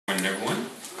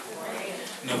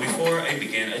Now, before I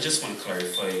begin, I just want to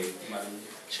clarify, Madam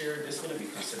Chair, this wouldn't be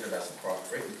considered as a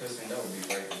prop, right? Because then that would be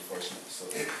very unfortunate. So,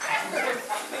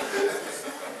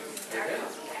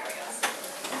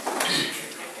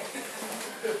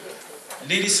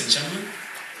 ladies and gentlemen,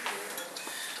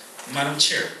 Madam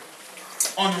Chair,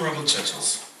 honorable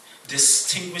judges,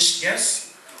 distinguished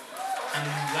guests, and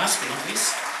last but not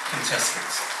least,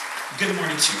 contestants, good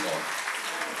morning to you all.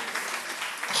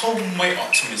 How my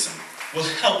optimism will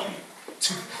help me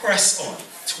to press on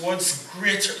towards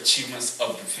greater achievements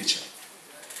of the future.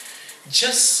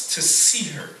 Just to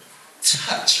see her,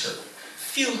 touch her,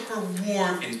 feel her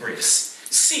warm embrace,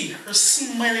 see her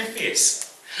smiling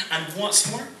face, and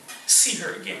once more, see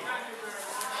her again.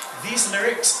 These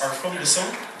lyrics are from the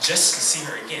song Just to See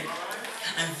Her Again.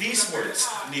 And these words,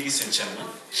 ladies and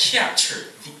gentlemen, capture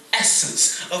the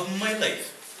essence of my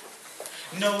life.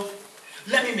 No,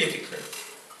 let me make it clear.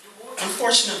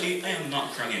 Unfortunately, I am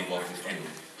not currently involved with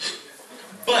anyone.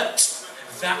 But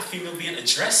that female being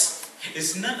addressed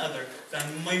is none other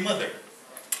than my mother.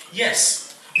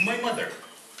 Yes, my mother.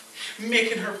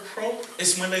 Making her proud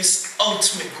is my life's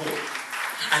ultimate goal.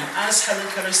 And as Helen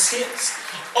Keller states,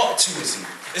 optimism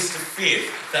is the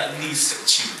faith that leads to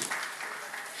achievement.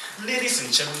 Ladies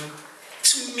and gentlemen,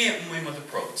 to make my mother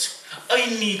proud, I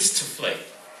need to fly.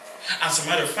 As a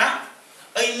matter of fact,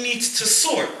 I need to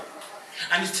soar.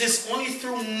 And it is only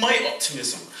through my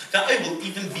optimism that I will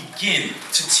even begin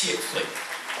to take flight.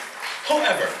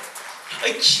 However,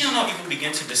 I cannot even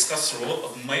begin to discuss the role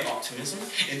of my optimism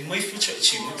in my future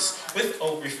achievements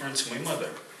without referring to my mother.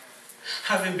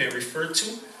 Having been referred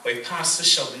to by Pastor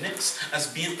Sheldon Nix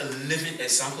as being a living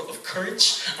example of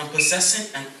courage and possessing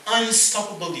an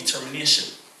unstoppable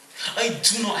determination, I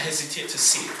do not hesitate to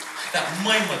say that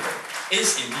my mother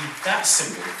is indeed that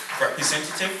symbol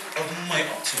representative of my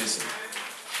optimism.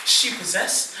 She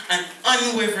possessed an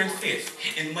unwavering faith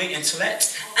in my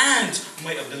intellect and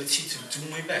my ability to do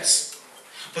my best.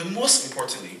 But most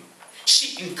importantly,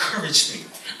 she encouraged me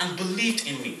and believed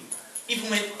in me, even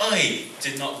when I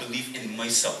did not believe in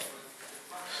myself.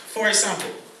 For example,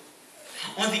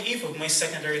 on the eve of my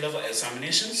secondary level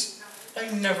examinations, I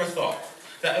never thought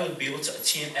that I would be able to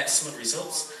attain excellent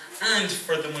results and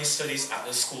further my studies at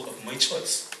the school of my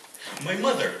choice. My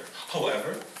mother,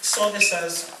 however, saw this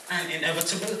as an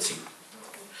inevitability.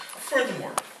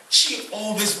 Furthermore, she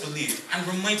always believed and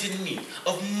reminded me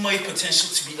of my potential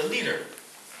to be a leader.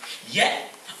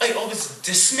 Yet, I always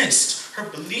dismissed her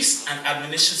beliefs and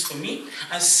admonitions for me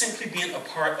as simply being a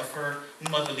part of her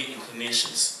motherly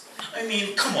inclinations. I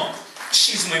mean, come on,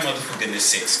 she's my mother for goodness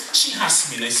sakes. She has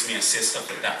to be nice to me and say stuff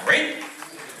like that, right?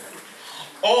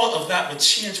 All of that would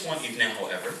change one evening,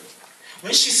 however,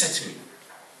 when she said to me,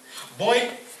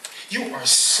 "Boy, you are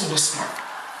so smart,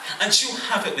 and you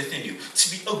have it within you to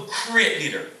be a great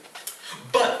leader.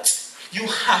 But you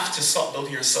have to stop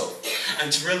doubting yourself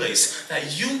and to realize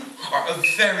that you are a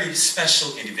very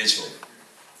special individual."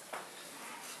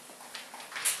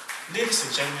 Ladies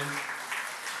and gentlemen,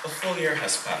 a full year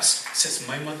has passed since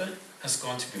my mother has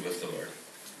gone to be with the Lord.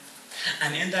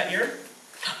 And in that year,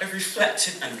 I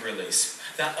reflected and realized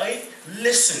that I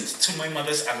listened to my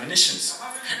mother's admonitions,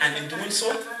 and in doing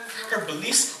so, her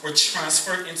beliefs were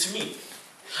transferred into me.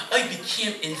 I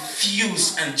became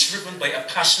infused and driven by a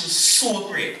passion so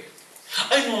great.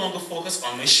 I no longer focus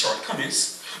on my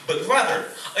shortcomings, but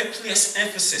rather I place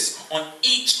emphasis on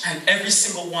each and every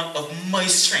single one of my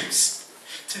strengths,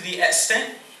 to the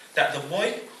extent that the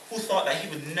boy who thought that he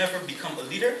would never become a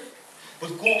leader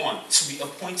would go on to be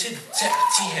appointed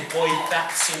deputy head boy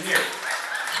that same year.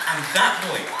 And that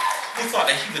boy who thought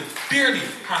that he would barely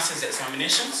pass his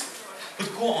examinations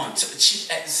would go on to achieve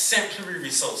exemplary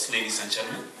results, ladies and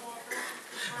gentlemen.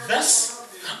 Thus,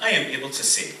 I am able to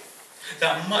say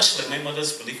that much like my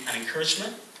mother's belief and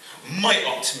encouragement, my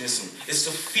optimism is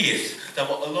the faith that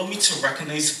will allow me to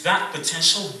recognize that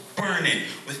potential burning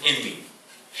within me.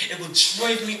 It will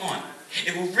drive me on.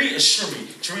 It will reassure me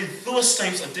during those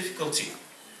times of difficulty.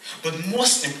 But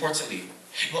most importantly,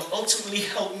 it will ultimately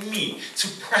help me to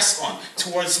press on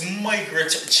towards my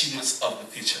greater achievements of the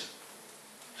future.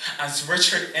 As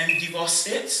Richard M. DeVos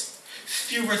states,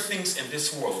 fewer things in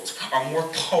this world are more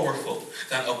powerful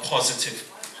than a positive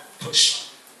push.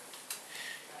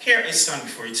 Here I stand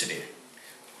before you today,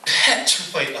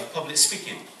 petrified of public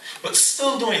speaking, but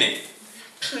still doing it,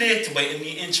 plagued by a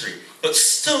knee injury, but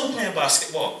still playing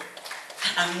basketball,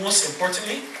 and most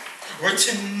importantly,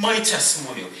 writing my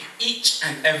testimonial each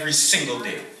and every single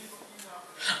day.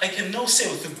 I can now say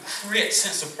with a great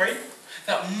sense of pride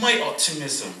that my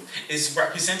optimism is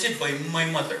represented by my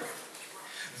mother.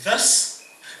 Thus,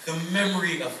 the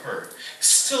memory of her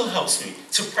still helps me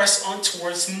to press on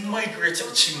towards my greater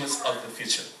achievements of the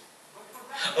future.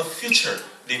 A future,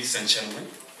 ladies and gentlemen,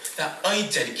 that I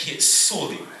dedicate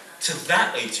solely to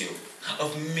that ideal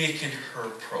of making her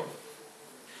proud.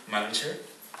 Madam Chair?